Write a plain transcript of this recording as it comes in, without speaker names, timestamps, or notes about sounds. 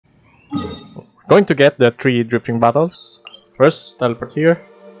Going to get the 3 drifting bottles. First, teleport here.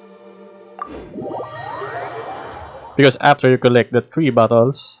 Because after you collect the 3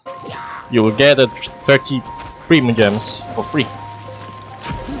 bottles, you will get a 30 Primogems for free.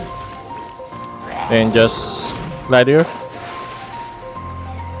 Then just glide here.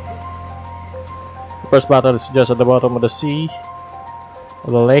 The first bottle is just at the bottom of the sea,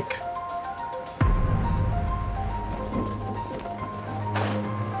 or the lake.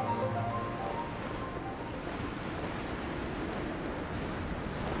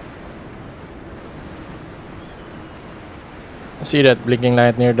 See that blinking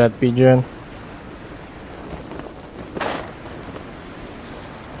light near that pigeon?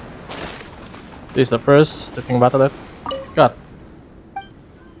 This is the first drifting bottle that got.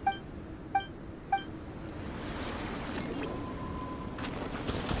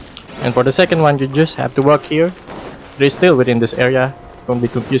 And for the second one, you just have to walk here. It is still within this area. Don't be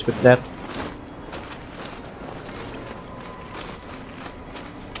confused with that.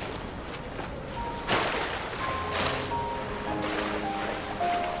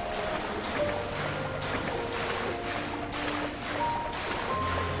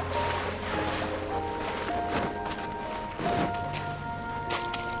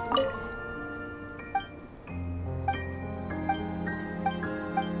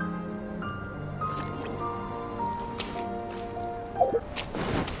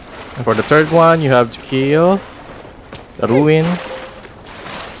 And for the third one, you have to kill the Ruin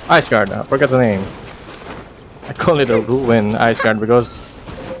Ice Guard. I forgot the name. I call it a Ruin Ice Guard because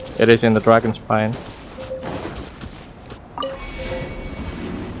it is in the Dragon Spine.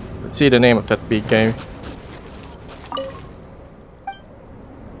 Let's see the name of that big guy.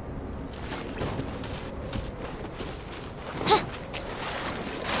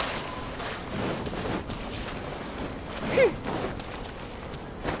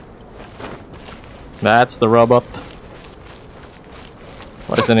 That's the robot.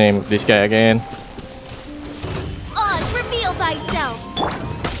 What is the name of this guy again? Oz, reveal thyself.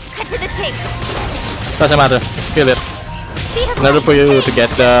 Cut to the chase. Doesn't matter. Kill it. In order for you to get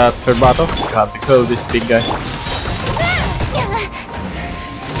the third bottle, you have to kill this big guy.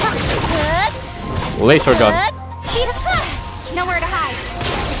 Laser gun. Nowhere to hide.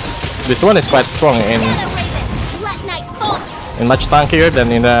 This one is quite strong and much tankier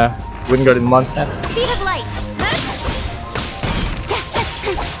than in the Wingard in Mondstadt. Speed of light.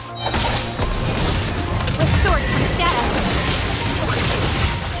 With sword comes shadow.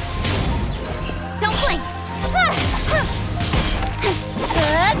 Don't blink.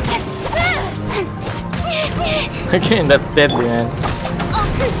 Again, that's deadly, man.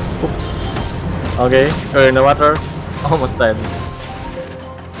 Oops. Okay, we're in the water. Almost died.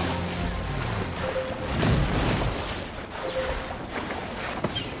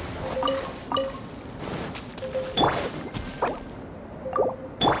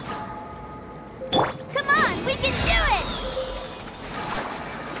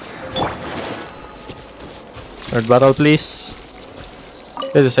 Third bottle, please.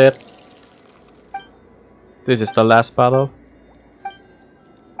 This is it. This is the last bottle.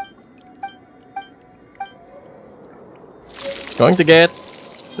 Going to get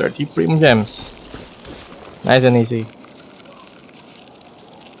 30 Primogems. Nice and easy.